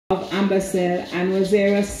of Ambasel and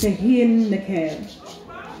Wazera Sehin Nikael.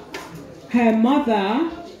 Her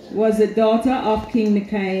mother was the daughter of King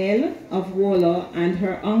Nikael of Wolo, and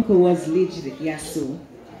her uncle was Lij Yasu.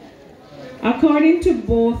 According to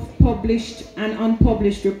both published and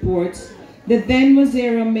unpublished reports, the then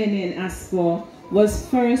Wazera Menen Asfor was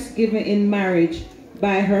first given in marriage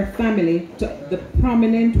by her family to the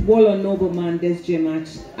prominent Wolo nobleman Desjemat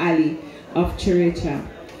Ali of Chiricha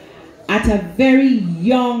at a very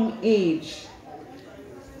young age.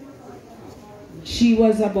 She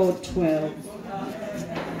was about 12.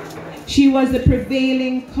 She was the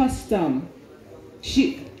prevailing custom.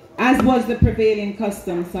 She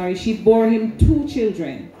bore him 2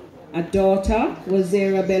 children, a daughter,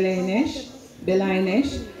 Wazera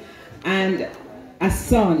Belainesh, and a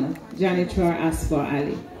son, Janitor Asfor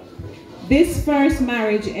Ali. This first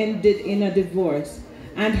marriage ended in a divorce,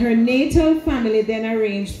 and her natal family then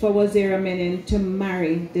arranged for Wazera Menen to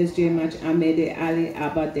marry Desjemat Amede Ali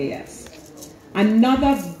Abadeas,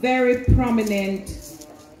 another very prominent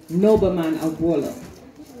nobleman of Wolo.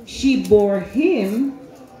 She bore him,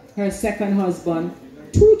 her second husband,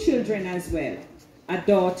 2 children as well, a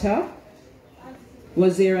daughter,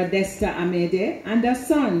 Wazera Desta Amede, and a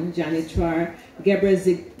son, Janitor Gebre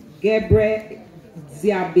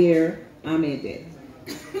Ziabir Amede.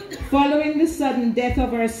 Following the sudden death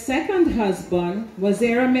of her second husband,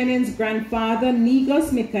 Wazera Menen's grandfather,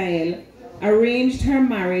 Nigos Mikael, arranged her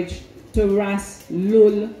marriage to Ras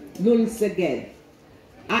Lul Seged,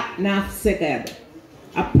 Atnaf Seged,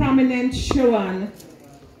 a prominent Shoan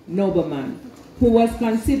nobleman who was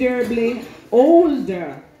considerably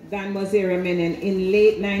older than Wazera Menen in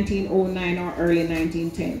late 1909 or early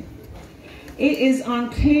 1910. It is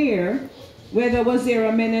unclear whether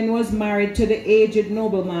Wazera Menen was married to the aged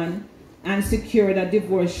nobleman and secured a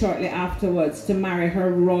divorce shortly afterwards to marry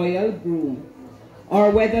her royal groom,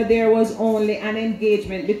 or whether there was only an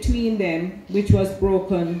engagement between them which was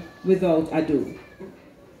broken without ado.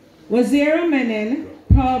 Wazera Menen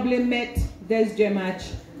probably met Desjemat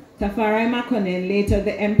Tafarai Makonnen, later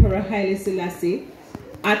the Emperor Haile Selassie,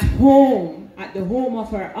 at the home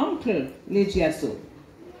of her uncle Lijiasu.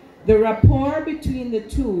 The rapport between the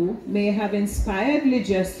two may have inspired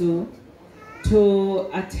Lijiasu to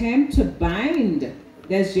attempt to bind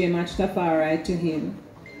Desjemat Tafarai to him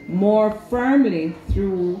more firmly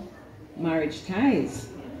through marriage ties.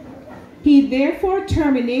 He therefore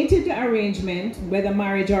terminated the arrangement, whether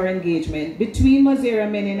marriage or engagement, between Wazera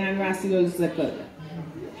Menen and Rasilul Zakad,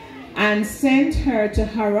 and sent her to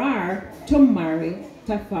Harar to marry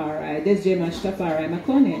Tafarai, Desjemat Tafarai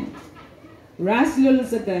Makonnen. Rasilul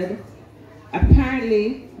Zakad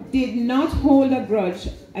apparently did not hold a grudge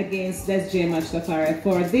against Desjemat Tafarai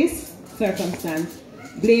for this circumstance,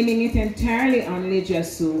 blaming it entirely on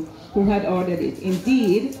Lijiasu, who had ordered it.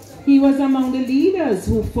 Indeed, he was among the leaders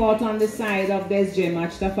who fought on the side of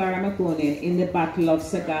Desjemat Tafarai Makonnen in the Battle of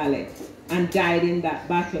Sagale and died in that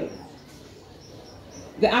battle.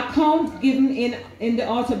 The account given in the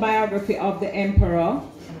autobiography of the Emperor,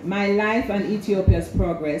 My Life and Ethiopia's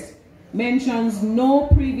Progress, mentions no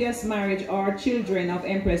previous marriage or children of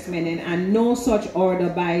Empress Menen and no such order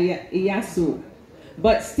by Iyasu,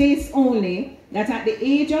 but states only that at the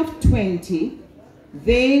age of 20,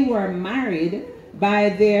 they were married by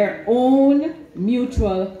their own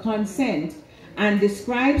mutual consent, and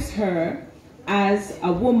describes her as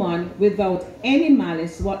a woman without any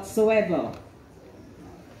malice whatsoever.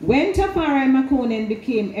 When Tafarai Makonnen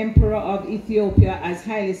became Emperor of Ethiopia as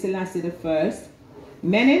Haile Selassie I,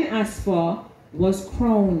 Menen Asfor was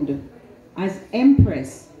crowned as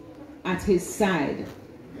Empress at his side.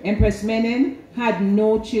 Empress Menen had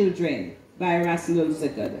no children by Rasilul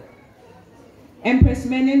Zakad. Empress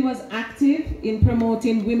Menen was active in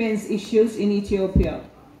promoting women's issues in Ethiopia.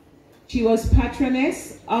 She was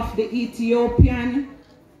patroness of the Ethiopian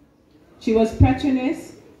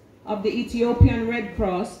Red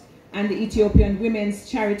Cross and the Ethiopian Women's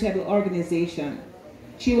Charitable Organization.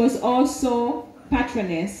 She was also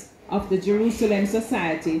patroness of the Jerusalem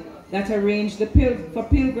Society that arranged for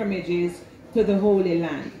pilgrimages to the Holy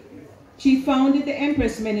Land. She founded the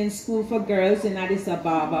Empress Menen School for Girls in Addis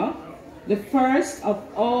Ababa, the first of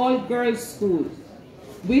all girls' schools,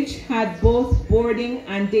 which had both boarding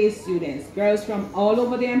and day students. Girls from all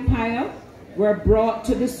over the empire were brought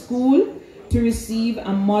to the school to receive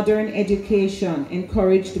a modern education,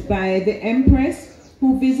 encouraged by the Empress,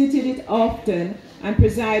 who visited it often and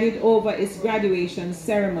presided over its graduation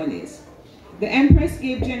ceremonies. The Empress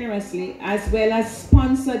gave generously, as well as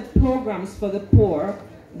sponsored programs for the poor,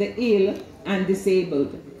 the ill, and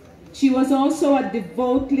disabled. She was also a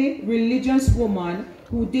devoutly religious woman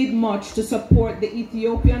who did much to support the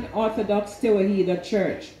Ethiopian Orthodox Tewahedo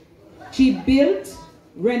Church. She built,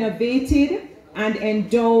 renovated, and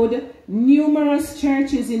endowed numerous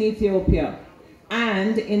churches in Ethiopia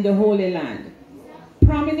and in the Holy Land.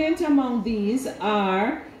 Prominent among these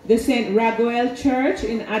are the St. Raguel Church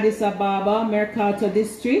in Addis Ababa, Mercato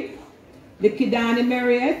District, the Kidani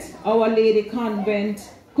Merie, Our Lady Covenant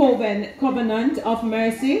of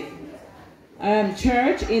Mercy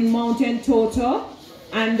Church in Mountain Toto,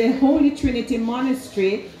 and the Holy Trinity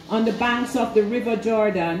Monastery on the banks of the River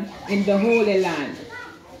Jordan in the Holy Land.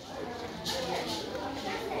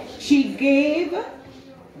 She gave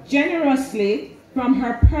generously from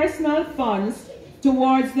her personal funds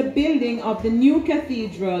towards the building of the new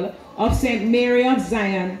cathedral of St. Merie of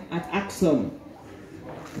Zion at Aksum,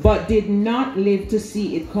 but did not live to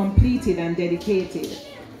see it completed and dedicated.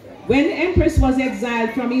 When the Empress was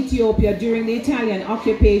exiled from Ethiopia during the Italian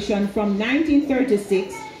occupation from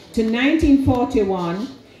 1936 to 1941,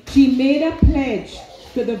 she made a pledge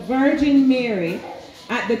to the Virgin Mary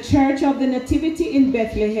at the Church of the Nativity in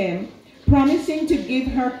Bethlehem, promising to give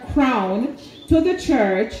her crown to the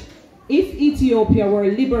church if Ethiopia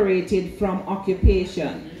were liberated from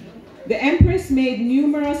occupation. The Empress made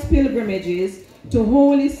numerous pilgrimages to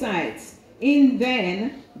holy sites in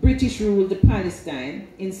then British-ruled Palestine,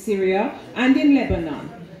 in Syria, and in Lebanon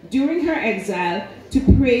during her exile to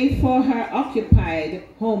pray for her occupied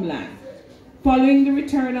homeland. Following the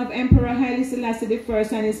return of Emperor Haile Selassie I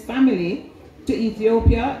and his family to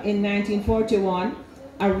Ethiopia in 1941,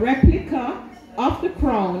 a replica of the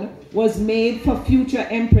crown was made for future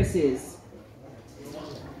empresses.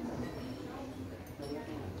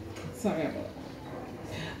 Sorry about that.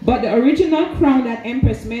 But the original crown that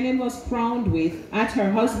Empress Menen was crowned with at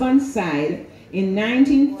her husband's side in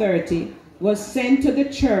 1930 was sent to the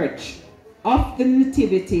Church of the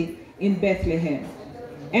Nativity in Bethlehem.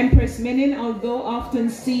 Empress Menen, although often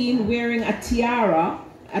seen wearing a tiara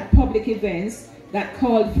at public events that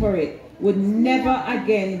called for it, would never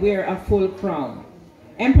again wear a full crown.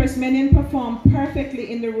 Empress Menen performed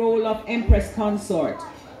perfectly in the role of Empress Consort.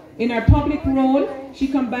 In her public role, she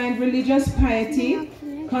combined religious piety,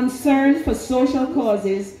 concern for social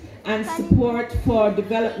causes, and support for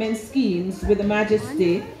development schemes with the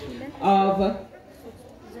majesty of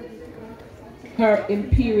her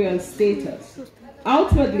imperial status.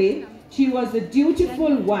 Outwardly, she was a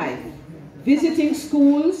dutiful wife, visiting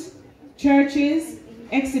schools, churches,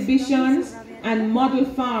 exhibitions, and model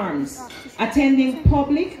farms, attending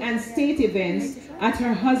public and state events at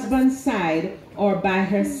her husband's side or by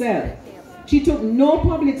herself. She took no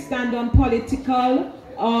public stand on political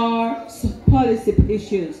or policy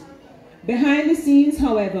issues. Behind the scenes,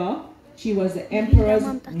 however, she was the emperor's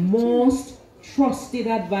most trusted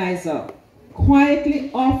advisor,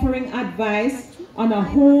 quietly offering advice on a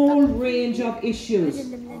whole range of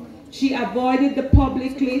issues. She avoided the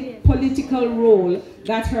publicly political role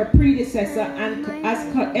that her predecessor and as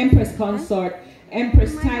Empress Consort,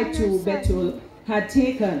 Empress Taitu Betul, had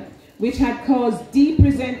taken, which had caused deep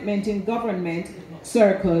resentment in government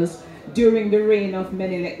circles during the reign of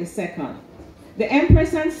Menelik II. The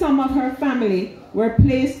Empress and some of her family were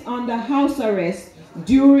placed under house arrest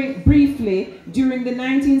briefly during the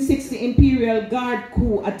 1960 Imperial Guard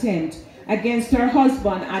coup attempt against her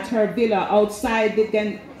husband at her villa outside the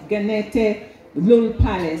Genete Lul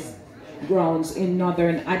Palace grounds in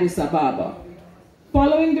northern Addis Ababa.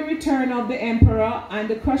 Following the return of the emperor and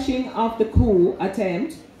the crushing of the coup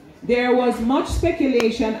attempt, there was much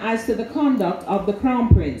speculation as to the conduct of the crown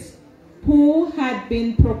prince, who had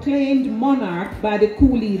been proclaimed monarch by the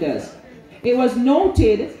coup leaders. It was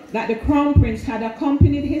noted that the crown prince had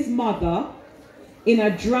accompanied his mother in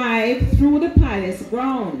a drive through the palace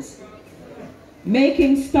grounds,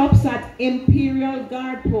 making stops at imperial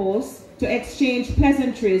guard posts to exchange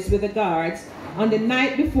pleasantries with the guards on the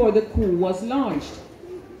night before the coup was launched.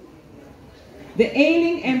 The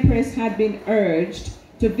ailing empress had been urged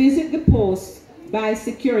to visit the posts by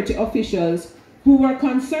security officials who were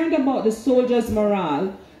concerned about the soldiers'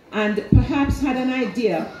 morale and perhaps had an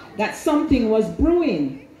idea that something was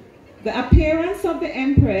brewing. The appearance of the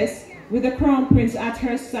empress with the crown prince at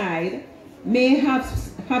her side may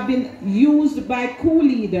have been used by coup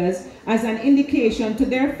leaders as an indication to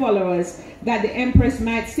their followers that the empress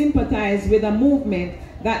might sympathize with a movement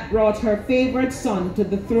that brought her favored son to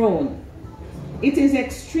the throne. It is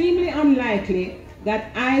extremely unlikely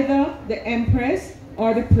that either the empress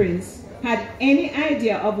or the prince had any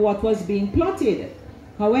idea of what was being plotted.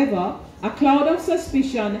 However, a cloud of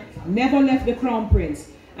suspicion never left the crown prince,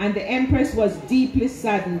 and the empress was deeply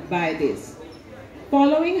saddened by this.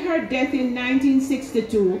 Following her death in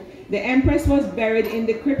 1962, The Empress was buried in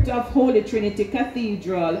the crypt of Holy Trinity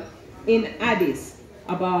Cathedral in Addis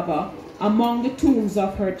Ababa, among the tombs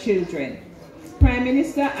of her children. Prime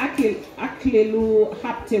Minister Aklilu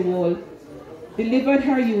Haptewol delivered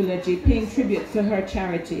her eulogy, paying tribute to her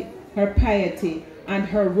charity, her piety, and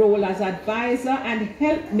her role as advisor and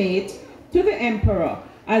helpmate to the Emperor,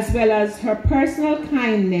 as well as her personal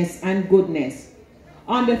kindness and goodness.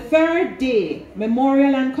 On the third day,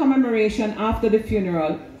 memorial and commemoration after the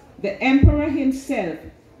funeral, the Emperor himself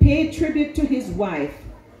paid tribute to his wife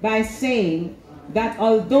by saying that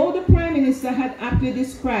although the Prime Minister had aptly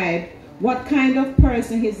described what kind of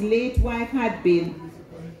person his late wife had been,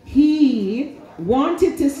 he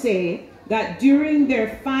wanted to say that during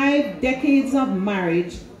their 5 decades of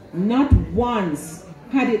marriage, not once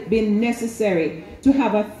had it been necessary to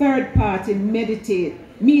have a third party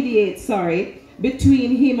mediate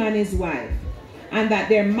between him and his wife, and that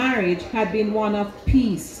their marriage had been one of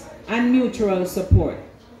peace and mutual support.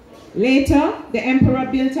 Later, the Emperor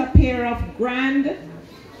built a pair of grand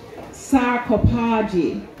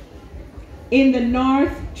sarcophagi in the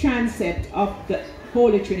north transept of the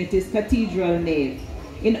Holy Trinity's cathedral nave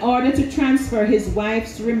in order to transfer his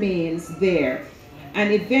wife's remains there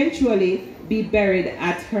and eventually be buried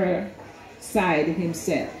at her side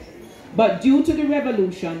himself. But due to the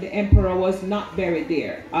revolution, the Emperor was not buried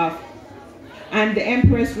there, and the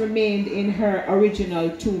Empress remained in her original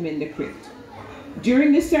tomb in the crypt.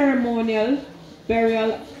 During the ceremonial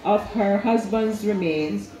burial of her husband's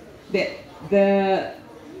remains, the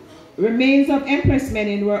remains of Empress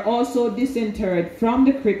Menen were also disinterred from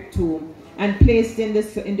the crypt tomb and placed in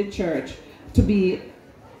the church to be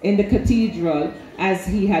in the cathedral as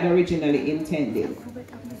he had originally intended.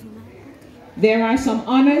 There are some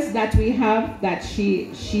honors that we have that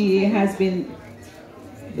she has been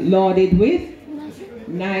lauded with.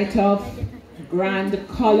 Knight of Grand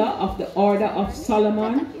Collar of the Order of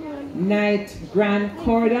Solomon, Knight Grand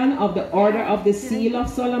Cordon of the Order of the Seal of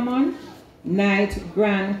Solomon, Knight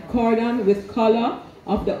Grand Cordon with Collar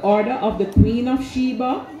of the Order of the Queen of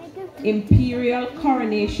Sheba, Imperial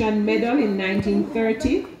Coronation Medal in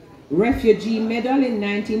 1930, Refugee Medal in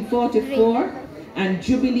 1944, and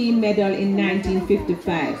Jubilee Medal in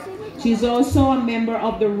 1955. She is also a member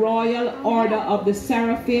of the Royal Order of the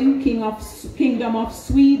Seraphim, Kingdom of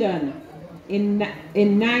Sweden, on the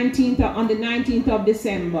 19th of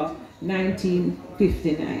December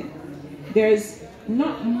 1959. There's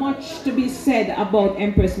not much to be said about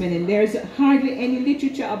Empress Menen. There's hardly any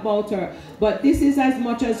literature about her, but this is as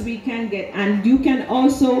much as we can get, and you can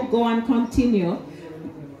also go and continue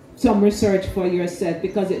some research for yourself,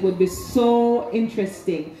 because it would be so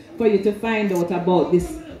interesting for you to find out about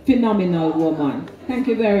this phenomenal woman. Thank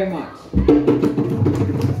you very much.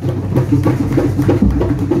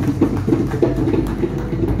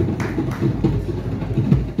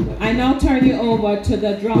 I now turn you over to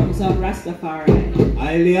the drums of Rastafari.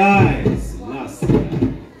 Highly eyes, last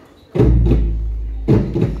time.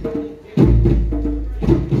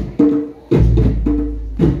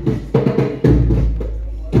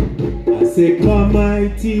 I say, come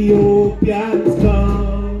Ethiopians,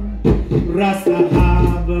 come. Rasta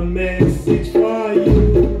have a message for you.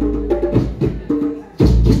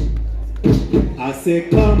 I say,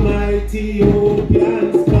 come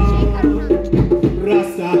Ethiopians, come.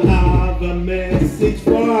 Rasta have a message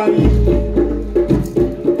for you.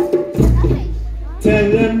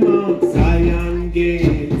 Tell them Mount Zion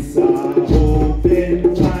gates are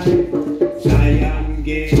open wide. Zion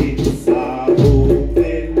gates are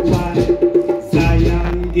open wide.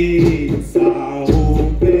 Zion gates are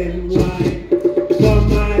open wide.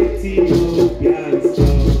 Come Ethiopians,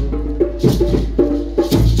 come.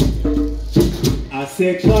 I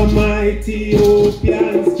say, come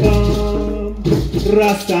Ethiopians, come.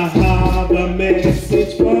 Rasta have a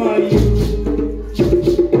message for you.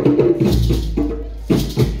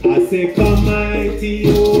 I say, come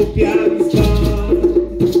Ethiopians, come.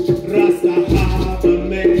 Rasta have a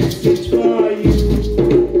message for you.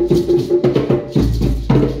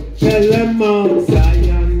 Tell them Mount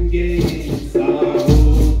Zion gates are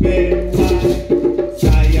open wide.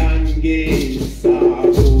 Zion gates are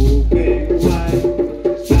open wide.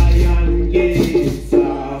 Zion gates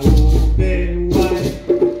are open wide.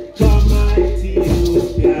 Come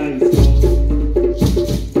Ethiopians, come.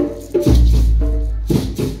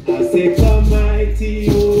 I say, come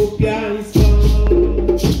Ethiopians, come.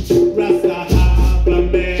 Rasta have a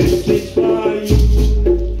message for you.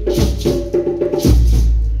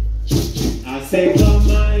 I say, come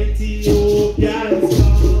Ethiopians, come.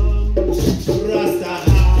 Rasta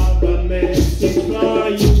have a message for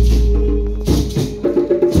you.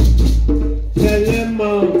 Tell them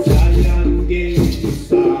Mount Zion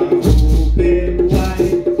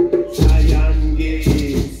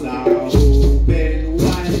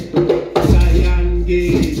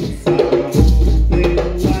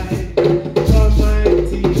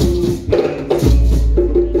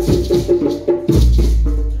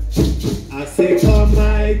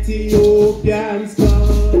Ethiopians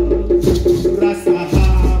come, Rasta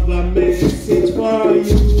have a message for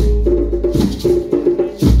you.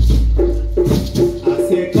 I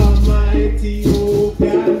say come my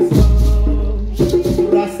Ethiopians come,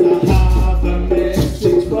 Rasta have a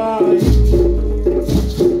message for you.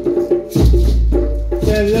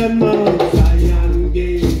 Tell them Mount Zion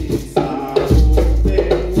gates are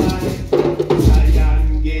open wide,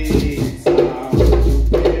 Zion gates are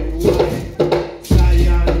open wide,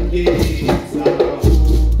 Zion gates are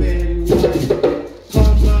open wide.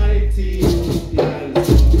 Come my Ethiopians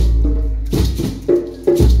come.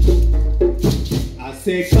 I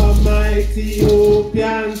say come my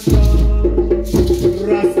Ethiopians come,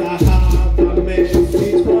 Rasta have a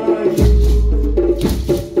message for you.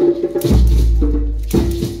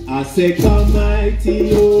 I say come my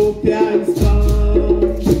Ethiopians come,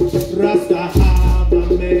 Rasta have a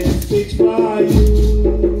message for you.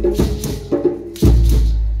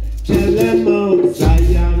 Tell them Mount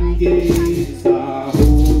Zion gates are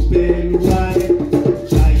open wide,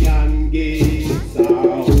 Zion gates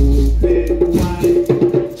are open wide,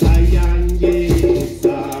 Zion gates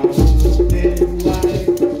are open wide.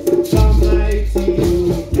 Come my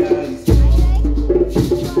Ethiopians come.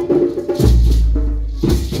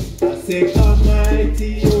 I say come my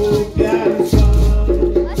Ethiopians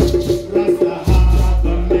come, Rasta have a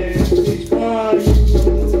message for you.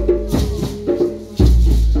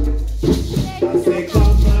 I say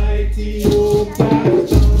come my Ethiopians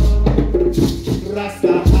come,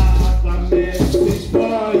 Rasta have a message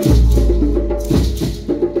for you.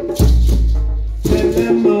 Tell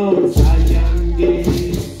them Mount Zion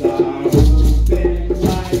gates are open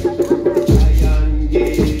wide, Zion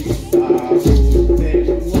gates are open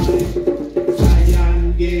wide, Zion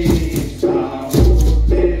gates are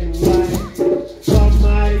open wide. Come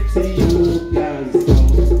my Ethiopians come.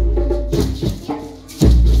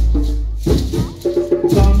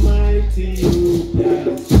 Come my Ethiopians come.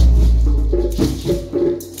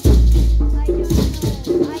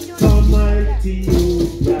 Come my Ethiopians come.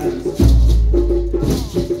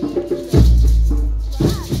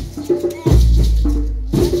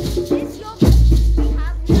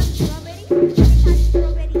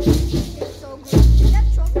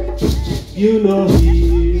 You know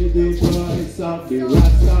hear the voice of the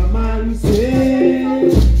Rasta man say.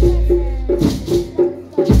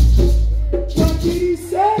 What did he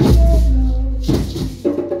say?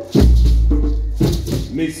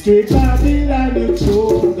 Mystery Babylon, you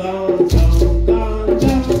thrown down, down, down,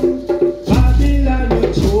 down. Babylon, you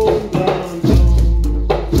thrown down, down.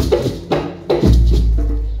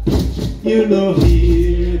 You know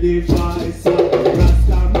hear the voice of the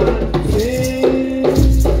Rasta man say.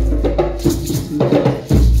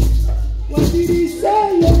 What did he say?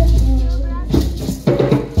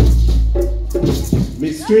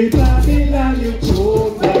 Mystery Babylon, you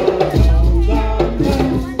thrown down, down, down,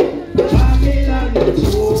 down. Babylon, you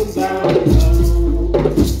thrown down, down.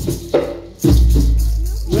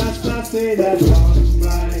 Rasta say that one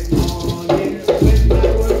bright morning, when my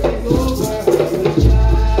work is over, I will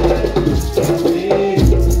fly away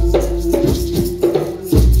home.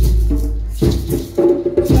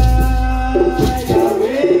 Fly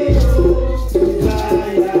away home to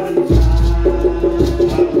Zion, fly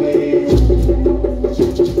away home.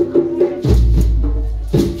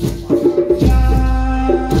 Fly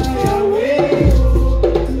away home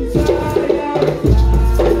to Zion, fly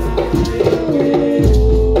away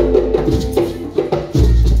home.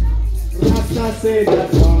 Rasta say that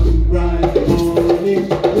one bright morning,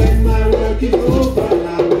 when my work is over,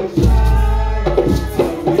 I will fly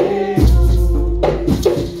away home.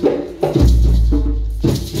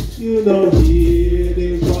 You know hear the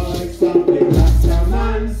voice of the Rasta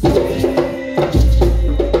man say.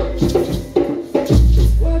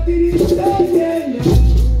 What did he say?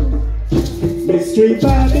 Mystery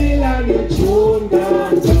Babylon, you thrown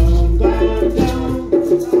down, down, down, down.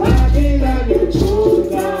 Babylon, you thrown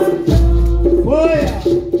down, down. Oh yeah.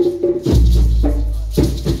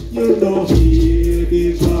 You know hear the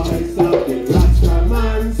voice of the Rasta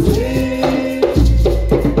man say.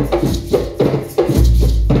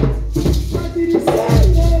 What did he say?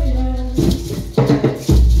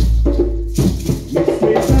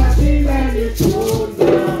 Mystery Babylon, you thrown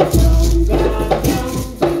down, down, down, down.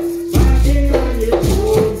 Babylon, you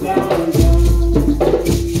thrown down, down.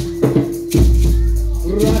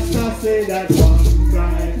 Rasta say that one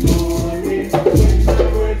bright morning, when my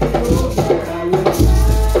work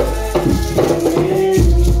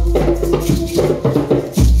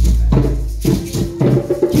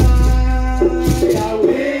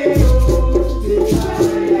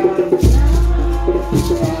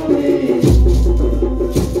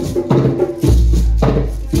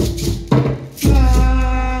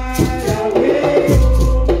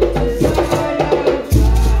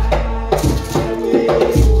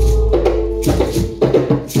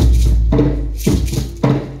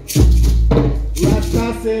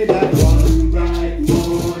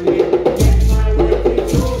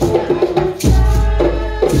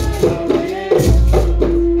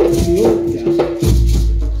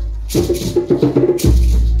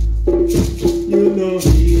know,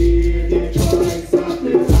 hear the voice of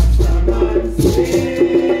the Rastaman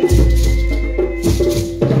say.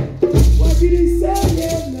 What did he say?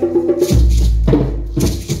 Yeah, no.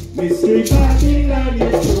 Mystery Babylon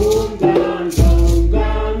is thrown down, down,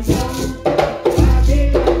 down, down.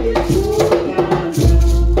 Babylon is thrown down, down.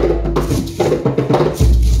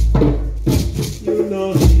 You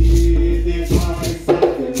know, hear the voice of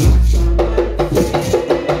the Rastaman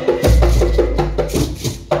say.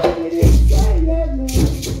 What did he say? Yeah, no.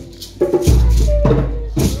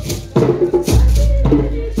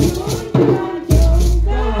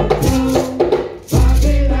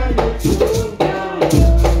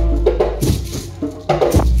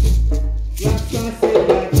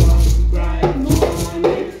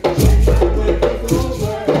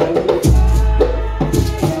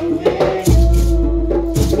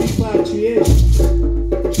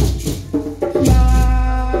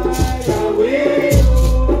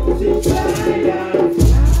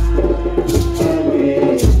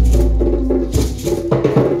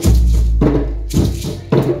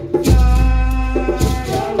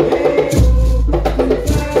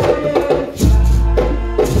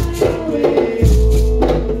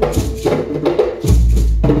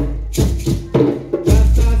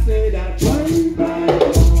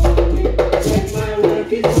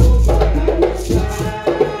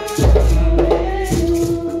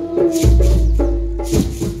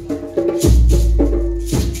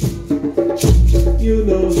 You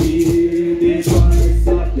know, hear the voice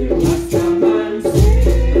of the Rastaman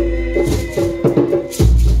say.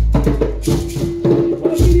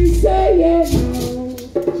 What did he say? Yeah, no.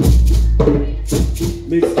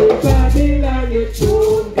 Mixed